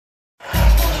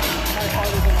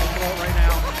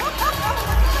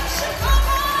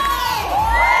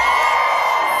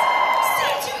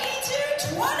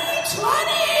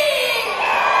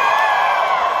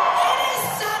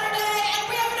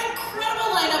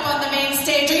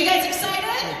stage. Are you guys excited?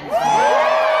 I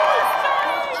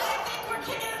think we're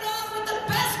kicking it off with the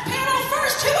best panel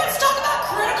first. Who wants to talk about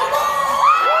Critical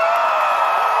Role?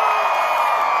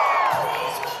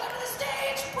 Please welcome to the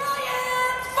stage,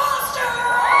 Brian Foster.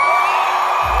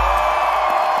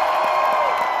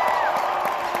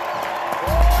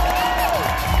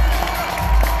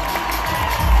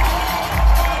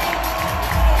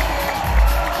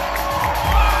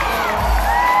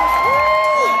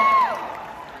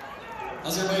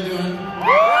 How's everybody doing? I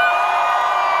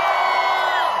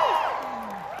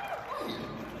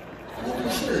love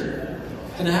your shirt.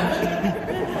 Can I have it?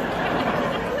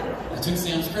 I took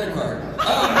Sam's credit card.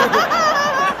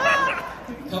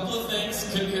 Couple of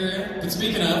things, couldn't hear you. But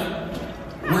speaking of,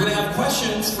 we're going to have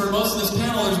questions for most of this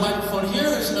panel. There's a microphone here,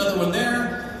 there's another one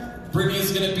there.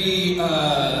 Brittany's going to be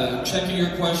checking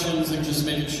your questions and just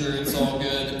making sure it's all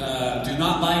good. Do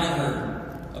not lie to her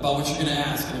about what you're going to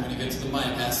ask, and then when you get to the mic,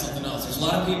 ask something else. There's a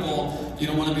lot of people you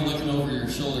don't want to be looking over your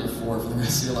shoulder for the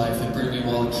rest of your life, and Brittany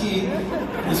Wallachie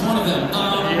is one of them.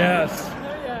 Yes.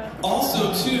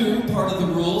 Also, too, part of the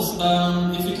rules,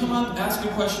 if you come up, ask a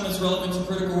question that's relevant to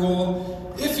Critical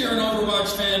Role. If you're an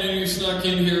Overwatch fan and you snuck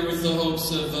in here with the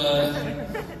hopes of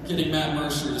getting Matt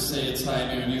Mercer to say it's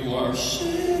high noon, you are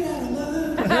shit out of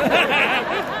luck.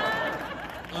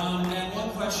 And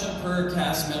one question per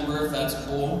cast member, if that's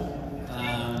cool.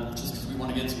 Just because we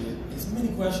want to get to as many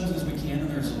questions as we can, and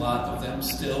there's a lot of them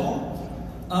still.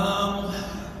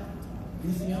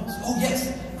 Anything else? Oh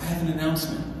yes, I have an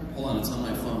announcement. Hold on, it's on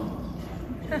my phone.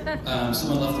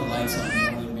 Someone left the lights on.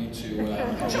 They wanted me to.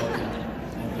 I'm joking.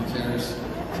 Nobody cares.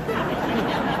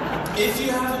 If you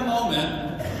have a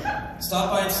moment,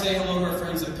 stop by and say hello to our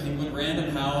friends at Penguin Random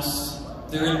House.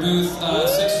 They're in booth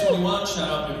 621. Shout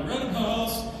out Penguin Random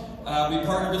House. We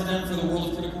partnered with them for The World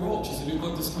of Critical Role, which is a new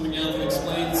book that's coming out that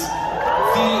explains the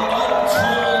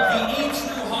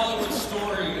true Hollywood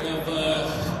story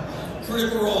of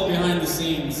Critical Role behind the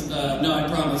scenes. No, I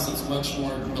promise it's much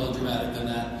more melodramatic than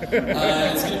that.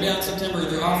 It's going to be out in September.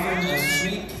 They're offering a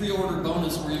sweet pre-order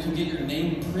bonus where you can get your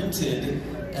name printed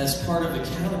as part of a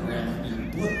calogram on your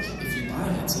book if you buy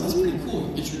it. So that's pretty cool.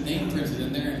 You get your name printed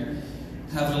in there and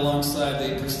have it alongside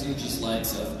the prestigious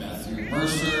likes of Matthew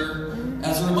Mercer.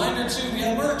 As a reminder, too, we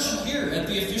have merch here at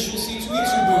the official C2E2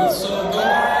 booth, so go by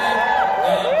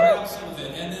and grab some of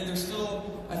it. And then there's still,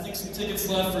 I think, some tickets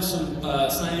left for some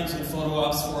signings and photo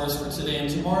ops for us for today and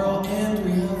tomorrow. And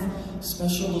we have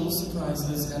special little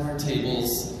surprises at our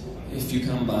tables if you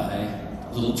come by.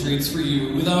 Little treats for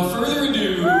you. Without further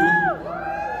ado,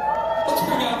 let's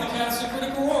bring out the cast of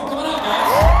Critical Role. Come on out,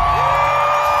 guys.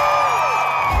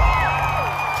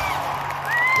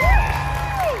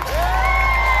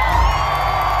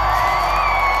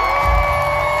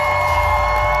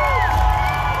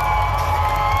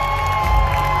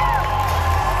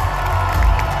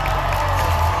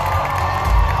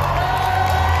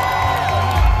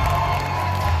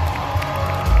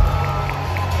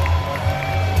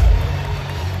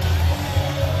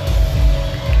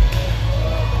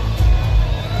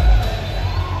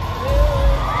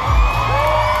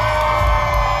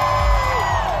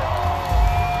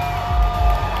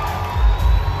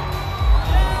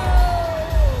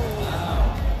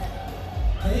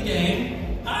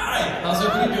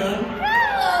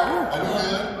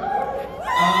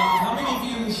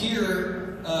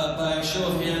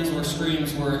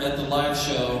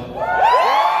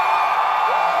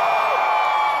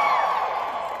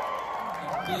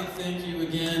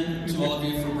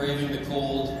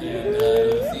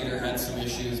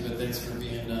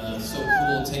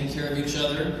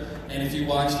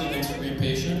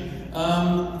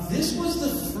 This was the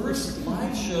first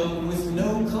live show with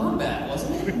no combat,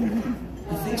 wasn't it?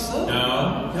 I think so.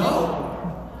 No.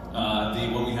 No? The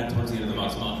one we had towards the end of the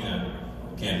Vox Machina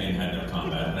campaign had no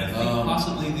combat. And I think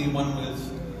possibly the one with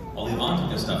all the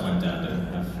Avantika stuff went down to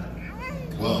have...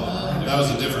 Well, that was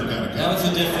a different kind of combat. That was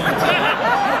a different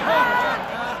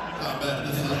combat in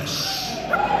the flesh.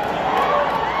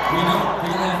 We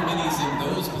don't have minis in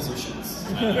those positions.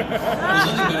 There's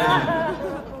nothing better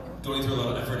than going through a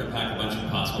lot of effort to pack a bunch of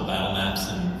possible battle maps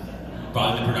and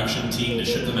brought the production team to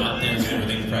ship them out there and get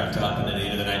everything prepped up, and then at the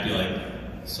end of the night be like,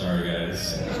 sorry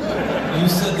guys. You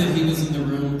said that he was in the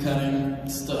room cutting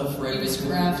stuff, right? He was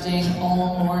crafting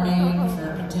all morning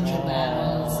for potential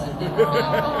battles and never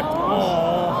happened.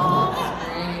 Oh,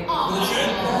 that's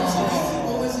great.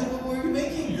 What was it? What were you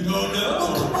making? You don't know?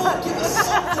 Oh, come on, give us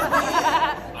something,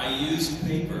 man. I used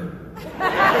paper.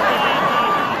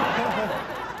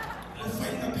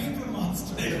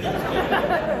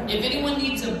 If anyone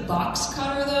needs a box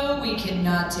cutter, though, we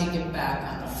cannot take it back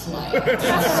on the flight.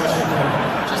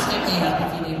 Just hit me up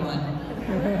if you need one.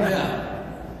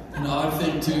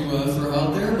 throw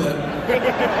out there, but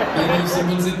maybe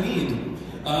someone's in need.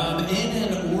 In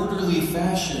an orderly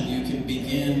fashion, you can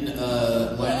begin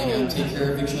lining up. Take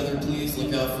care of each other, please.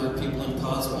 Look out for people in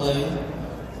cosplay.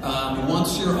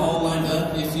 Once you're all lined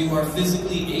up, if you are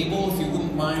physically able, if you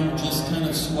wouldn't mind just kind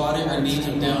of squatting or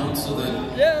kneeling down so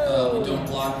that we don't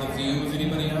block the view of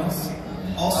anybody else.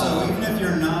 Also, even if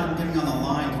you're not getting on the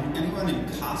line, can anyone in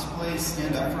cosplay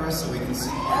stand up for us so we can see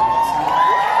your awesome?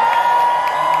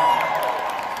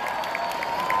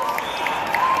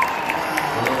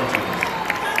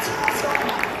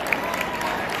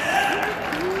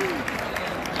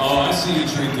 Oh, I see you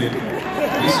drinking.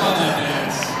 We saw that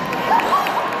dance.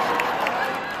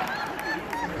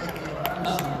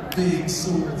 Big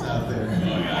swords out there. Oh,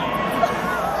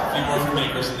 yeah. A few more for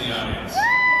makers in the audience.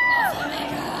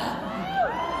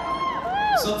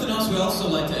 Something else we also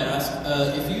like to ask,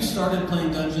 if you started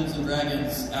playing Dungeons &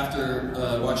 Dragons after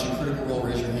watching Critical Role,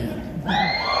 raise your hand.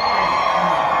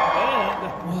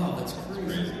 Wow, that's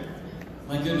crazy.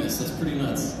 My goodness, that's pretty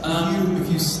nuts. If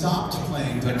you stopped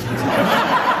playing Dungeons & Dragons,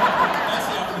 That's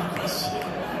the ultimate question.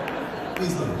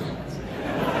 please let me.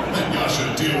 Then y'all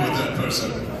should deal with that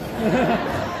person.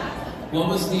 What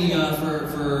was the, for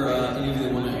any of you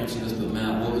that want to answer this, but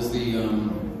Matt, what was the,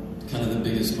 kind of the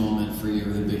biggest moment for you,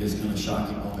 or the biggest kind of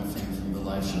shocking moment for you from the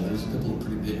live show? There's a couple of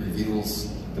pretty big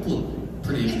reveals, a couple of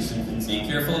pretty interesting things. Be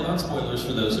careful about spoilers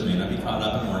for those who may not be caught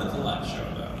up and weren't at the live show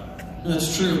about it.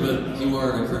 That's true, but you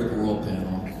are at a Critical Role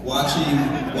panel.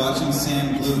 Watching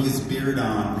Sam glue his beard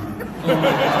on.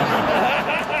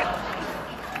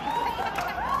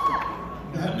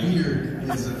 That beard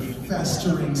is a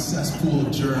festering cesspool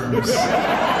of germs.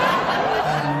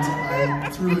 And I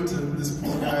threw it to this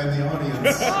poor guy in the audience. And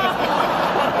if he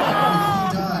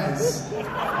dies, I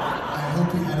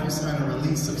hope we had him sign a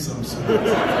release of some sort.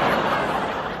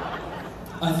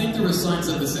 I think there were signs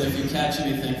up that said if you catch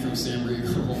anything from Sam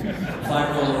Riegel,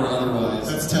 viral or otherwise.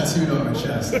 That's tattooed on my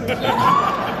chest.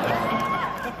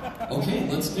 Okay,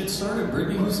 let's get started.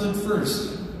 Brittany, who's up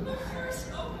first?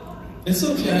 It's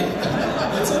okay.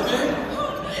 It's okay.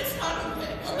 It's not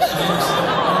okay. I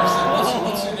understand.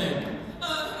 What's your name?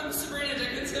 I'm Sabrina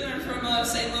Dickinson. I'm from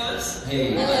St. Louis.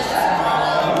 Hey.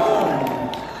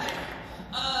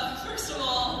 First of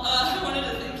all, I wanted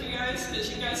to thank you guys because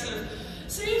you guys have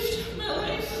saved my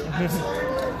life. I'm sorry.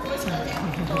 What's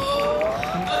happening?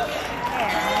 Okay.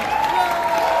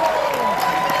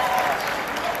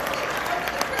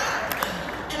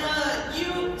 And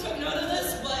you took note of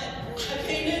this, but I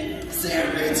painted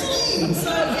Sam Riegel.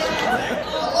 So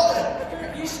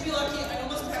yeah, you should be lucky. I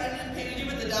almost painted you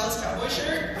with the Dallas Cowboy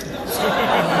shirt. So,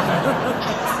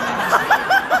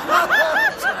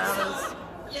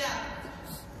 yeah.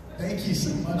 Thank you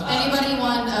so much. Anybody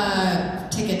want a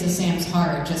ticket to Sam's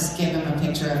heart? Just give him a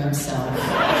picture of himself. If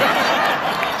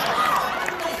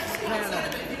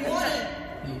you want it,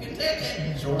 you can take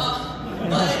it. Sure. But I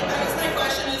guess my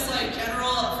question is like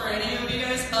general for any of you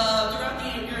guys. Throughout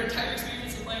your entire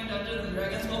experience of playing Dungeons and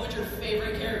Dragons, what would your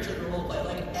favorite character to roleplay,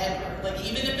 like ever? Like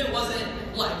even if it wasn't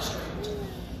live streamed.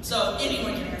 So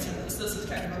anyone can answer this. This is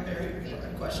kind of a very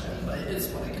important question, but it's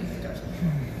what I can think of.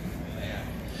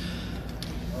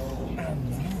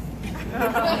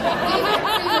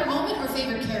 Favorite moment or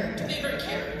favorite character? Favorite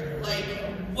character, like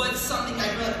what's something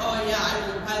I'd be like, oh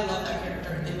yeah, I love that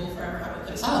character. They will forever have a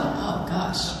place. Oh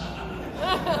gosh. I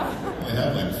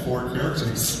have like 4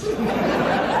 characters.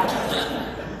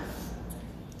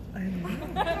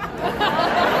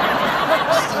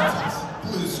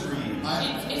 Blue screen.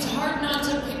 It's hard not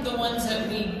to pick the ones that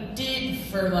we did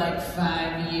for like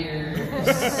 5 years.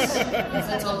 Because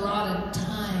that's a lot of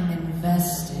time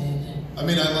invested. I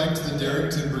mean, I liked the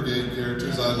Darrington Brigade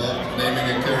characters. I loved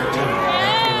naming a character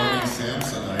Macaroni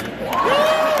Samsonite.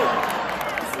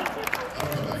 I'll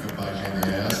come back and bite me in the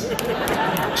ass.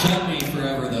 Chutney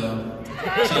forever, though.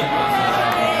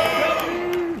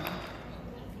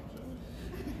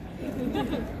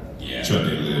 Yeah.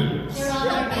 Chutney lives. They're all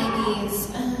our babies.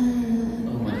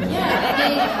 Oh my God. Yeah, I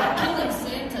mean, killing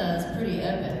Santa is pretty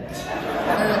epic.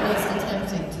 Or at least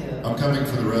attempting to. I'm coming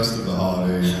for the rest of the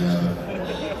holiday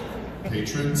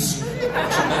patrons.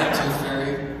 Back to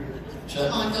Fairy. Chutney.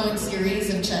 Ongoing series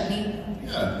of chutney.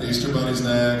 Yeah, the Easter Bunny's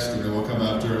next, and then we'll come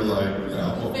after, like, you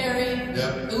know. Very.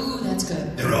 Yep. Ooh, that's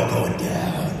good. They're all going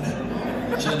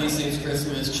down. Chutney saves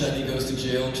Christmas, Chutney goes to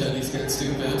jail, Chutney's scared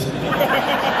stupid.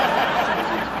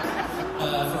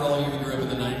 For all you who grew up in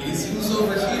the 90s. Who's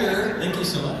over here? Thank you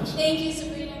so much. Thank you,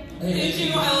 Sabrina. Thank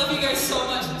you. I love you guys so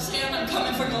much. Sam, I'm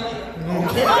coming for you later.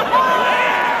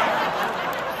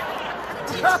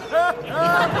 I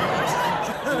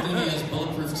think he has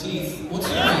bulletproof teeth. What's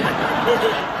your name?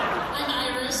 I'm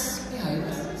Iris. Yeah,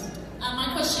 Iris.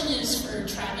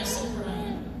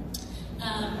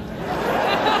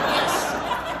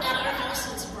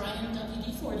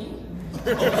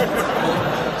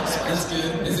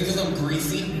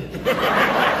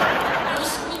 Or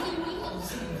squeaking wheels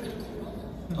in a critical role.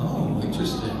 Oh,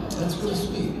 interesting. That's really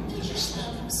sweet.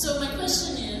 So my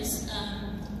question is,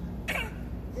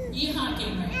 Yeehaw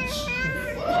Game Ranch.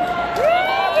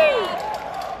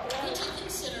 Would you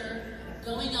consider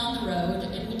going on the road,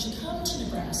 and would you come to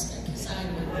Nebraska? Because I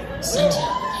would set up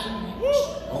a game ranch.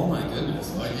 Oh my goodness.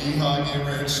 Like Yeehaw Game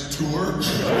Ranch tour?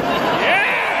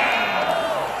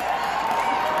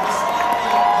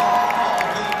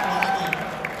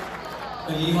 A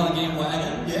Yeehaw Game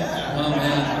Wagon? Yeah. Oh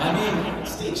man, I mean,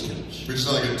 stagecoach. Which is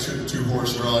like a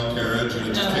two-horse-drawn carriage, and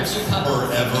it just takes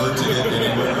forever to get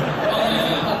anywhere.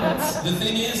 The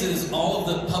thing is all of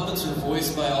the puppets are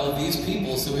voiced by all of these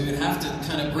people, so we would have to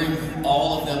kind of bring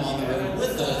all of them on the road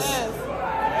with us.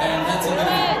 And that's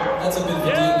a bit of a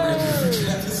deal breaker for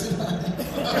Travis and I.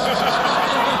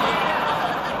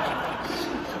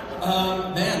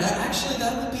 Man,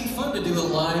 that would be fun to do a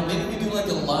live, maybe we do like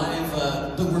a live,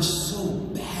 but we're so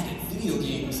bad at video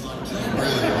games on camera.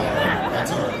 Really are.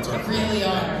 That's our Really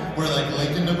are. We're like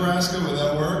Lincoln, Nebraska, would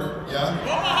that work? Yeah? Okay.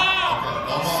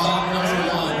 Stop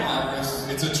number one, Iris.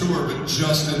 It's a tour, but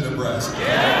just in Nebraska. Hell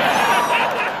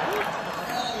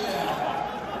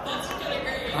yeah. That's kind of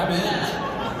great.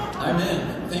 I'm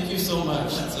in. Thank you so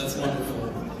much. That's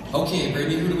wonderful. Okay,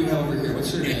 Brady, who do we have over here?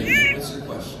 What's your name? What's your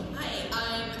question? Hi,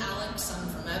 I'm Alex. I'm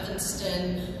from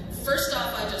Evanston. First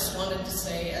off, I just wanted to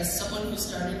say, as someone who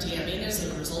started DMing as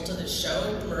a result of this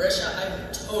show, Marisha, I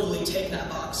would totally take that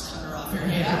box cutter off your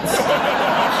hands.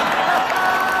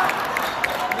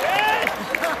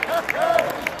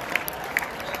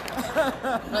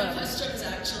 My question is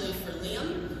actually for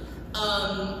Liam.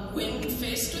 When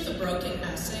faced with a broken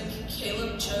Essek,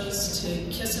 Caleb chose to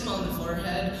kiss him on the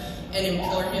forehead and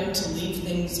implore him to leave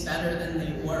things better than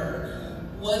they were.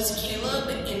 Was Caleb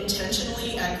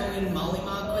intentionally echoing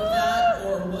Mollymog with that,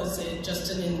 or was it just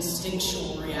an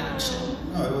instinctual reaction?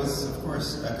 No, it was, of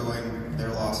course, echoing their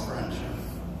lost friendship.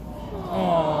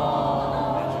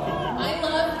 I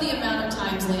love the amount of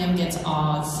times Liam gets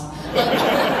awes. Like,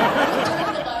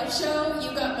 during the live show,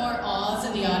 you got more awes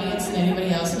in the audience than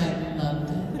anybody else, and I loved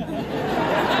it.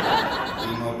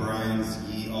 Liam O'Brien's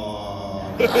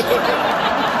yee-aw.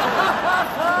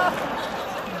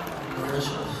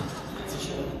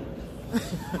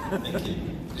 Thank you.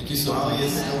 Thank you so Molly much.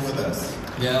 is still with us.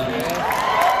 Yeah.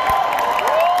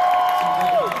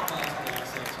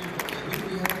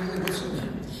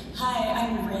 Hi,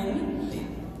 I'm Rin.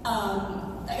 I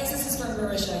guess this is for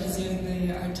Marisha, because you're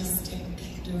the artistic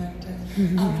director.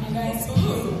 When you guys do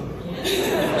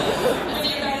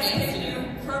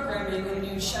programming or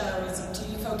new shows, do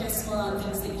you focus more on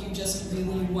things that you just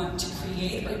really want to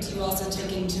create, or do you also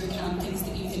take into account things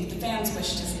that you think the fans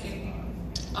wish to see?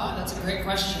 Oh, that's a great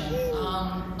question.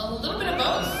 A little bit of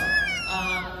both.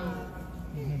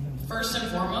 First and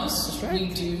foremost, we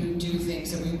do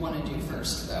things that we want to do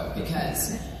first, though,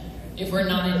 because if we're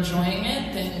not enjoying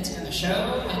it, then it's going to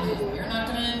show, and then you're not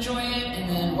going to enjoy it, and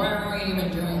then why are we even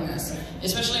doing this?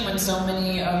 Especially when so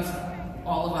many of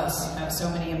all of us have so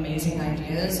many amazing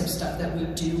ideas of stuff that we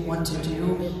do want to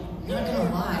do. I'm not going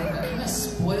to lie, we're kind of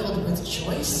spoiled with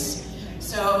choice.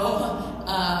 So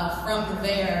from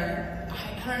there,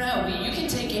 I don't know, you can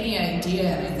take any idea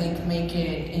and I think make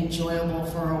it enjoyable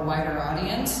for a wider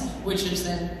audience, which is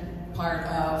then part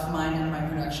of mine and my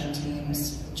production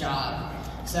team's job.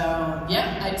 So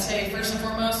yeah, I'd say first and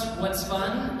foremost, what's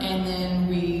fun, and then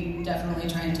we definitely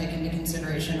try and take into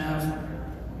consideration of,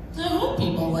 I hope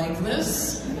people like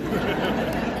this.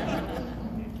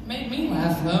 Made me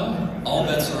laugh though. All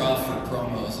bets are off for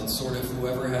promos. It's sort of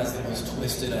whoever has the most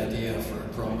twisted idea for a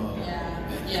promo.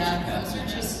 Yeah, those are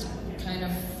just kind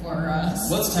of for us.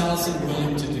 What's Taliesin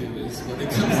willing to do is what it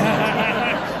comes down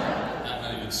to. I've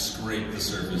not even scraped the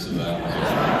surface of that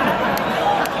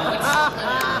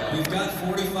one. We've got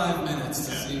 45 minutes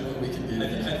to see what we can do. I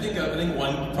think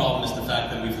one problem is the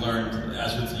fact that we've learned,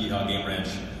 as with Yeehaw Game Ranch,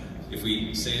 if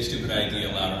we say a stupid idea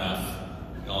loud enough,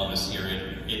 and all of us hear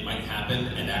it, it might happen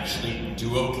and actually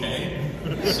do okay.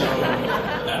 So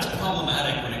that's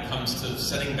problematic when it comes to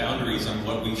setting boundaries on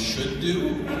what we should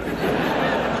do.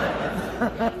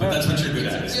 But that's what you're good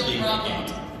at, is being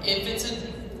engaged.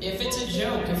 If it's a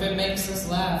joke, if it makes us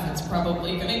laugh, it's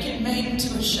probably gonna get made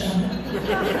into a show.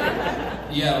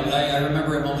 Yeah, I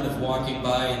remember a moment of walking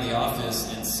by in the office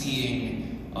and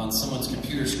seeing on someone's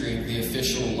computer screen the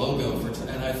official logo for,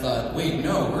 and I thought, wait,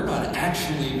 no, we're not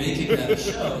actually making that a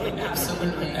show.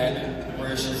 Absolutely. And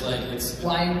where she's like, it's...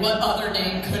 Why, what other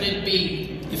name could it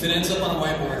be? If it ends up on a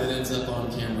whiteboard, it ends up on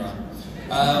camera.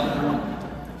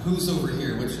 Who's over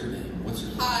here? What's your name?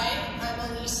 Hi, I'm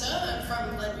Elisa. I'm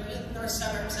from Glenview, north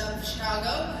suburbs of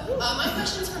Chicago. My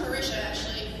question's for Marisha,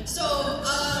 actually. So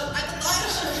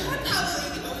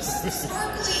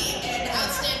sparkly and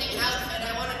outstanding outfit.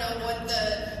 I want to know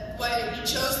why you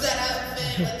chose that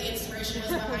outfit, what the inspiration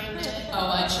was behind it. Oh,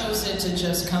 I chose it to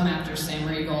just come after Sam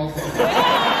Riegel.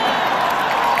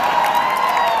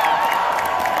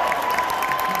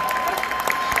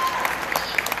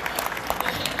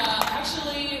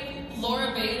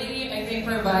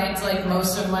 Provides like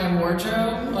most of my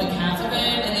wardrobe, like half of it,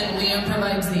 and then Liam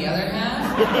provides the other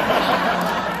half.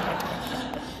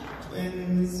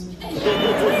 Twins. You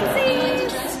like to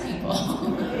dress people.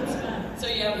 So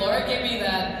yeah, Laura gave me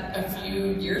that a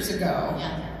few years ago,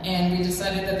 and we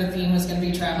decided that the theme was going to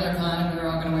be Traveler Con, and we were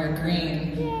all going to wear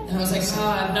green. And I was like, oh,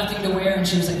 I have nothing to wear, and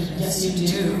she was like, yes, you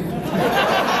do.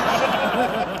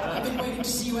 I've been waiting to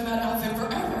see you in that outfit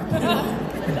forever.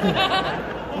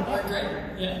 We're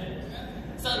great, yeah.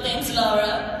 So thanks,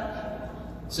 Laura.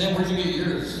 Sam, where'd you get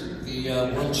yours? The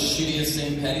world's shittiest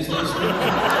St. Patty's Day store?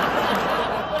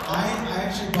 I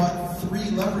actually bought 3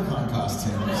 leprechaun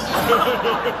costumes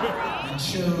and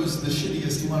chose the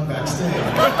shittiest one backstage.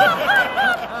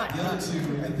 The other 2,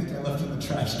 I think I left in the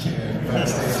trash can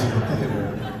backstage in the theater.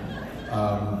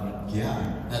 Yeah.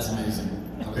 That's amazing.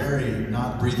 A very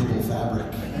not breathable fabric.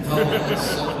 Oh, it's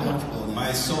so comfortable.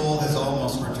 My soul has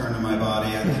almost returned to my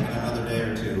body. I think in another day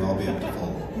or 2, I'll be up to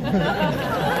full.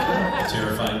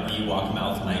 Terrifying Ewok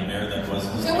mouth nightmare that was.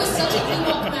 There was such an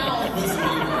Ewok mouth.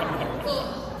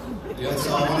 I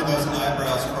saw one of those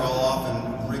eyebrows crawl off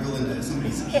and wriggle into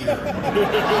somebody's ear.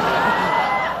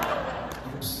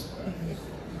 Oops.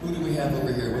 Who do we have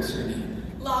over here? What's your name?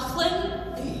 Lachlan?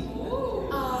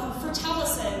 For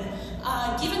Taliesin,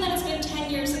 given that it's been 10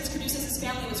 years since Caduceus'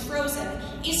 family was frozen,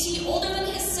 is he older than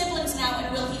his siblings now,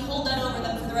 and will he hold that over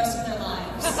them for the rest of their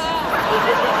lives?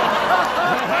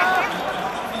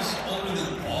 He's older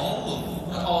than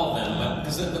all of them,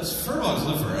 because furbolgs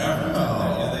live forever.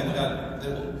 Yeah, they've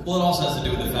got. Well, it also has to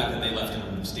do with the fact that they left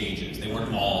in stages. They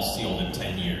weren't all sealed in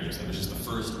 10 years. That was just the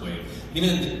first wave.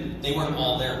 Even they weren't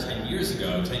all there 10 years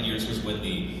ago. 10 years was when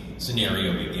the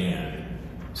scenario began.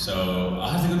 So I'll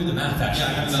have to go do the math, actually.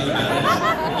 Yeah, I have another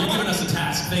math. You've given us a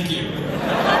task. Thank you.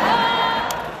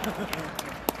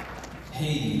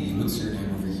 Hey, what's your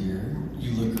name over here?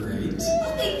 You look great.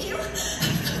 Oh, thank you.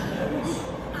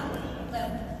 Well,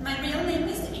 my real name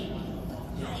is Amy.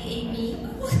 Hi, Amy.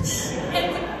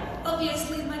 And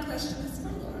obviously, my question is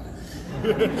for Laura.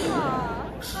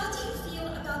 How do you feel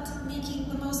about making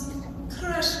the most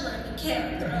crush-worthy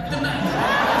character of the night?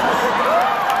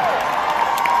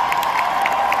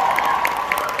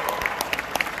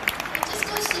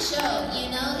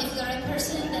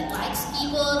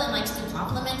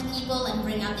 And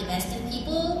bring out the best in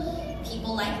people,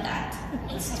 people like that.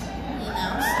 It's, so.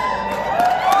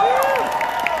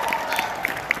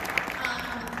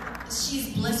 But,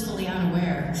 she's blissfully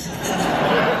unaware. So,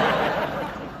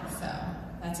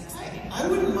 that's exciting. I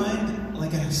wouldn't mind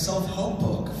like a self-help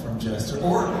book from Jester,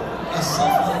 or a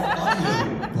self-help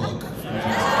audio book from Jester.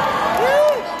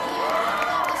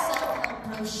 A self-help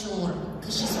brochure,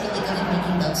 because she's really good at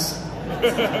making those.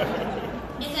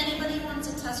 If anybody wants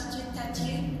a tattoo,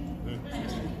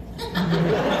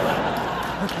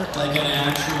 Like an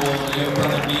actual, you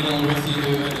brought a needle with you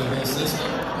and the whole system?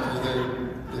 Or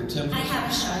they're temporary? I have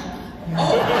a Sharpie.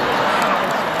 Oh!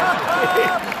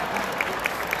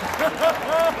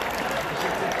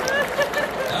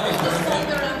 That was very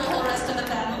good. Around the whole rest of the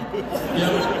panel.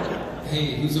 Yep. Hey,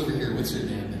 who's over here? What's your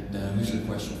name? And who's your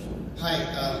question for? Hi,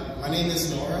 my name is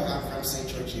Nora. I'm from St.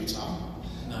 George, Utah.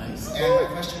 Nice. And my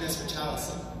question is for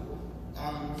Taliesin.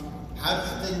 How do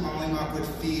you think Molly Mock would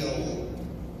feel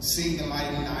seeing the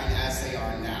Mighty Nine as they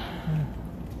are now?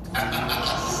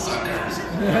 Suckers.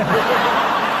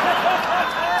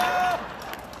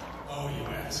 Oh, you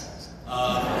assholes.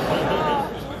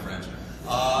 Here's my French.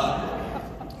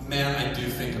 Man, I do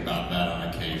think about that on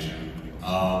occasion.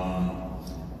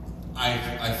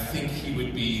 I think he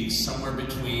would be somewhere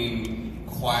between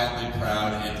quietly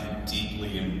proud and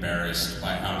deeply embarrassed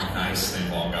by how nice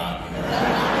they've all gotten.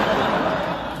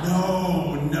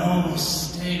 No,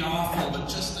 stay awful, but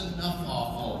just enough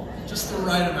awful. Just the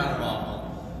right amount of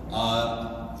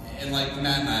awful. And like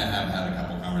Matt and I have had a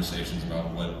couple conversations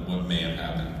about what may have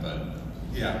happened, but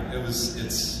yeah,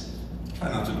 it's try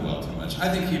not to dwell too much. I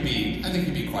think he'd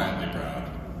be quietly proud.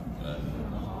 But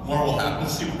more will happen, we'll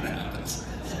see what happens.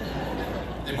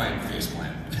 They might face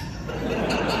plant.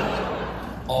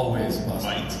 Always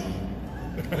possible.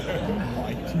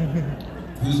 Might.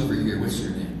 Who's over here? What's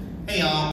your name? Hey, y'all.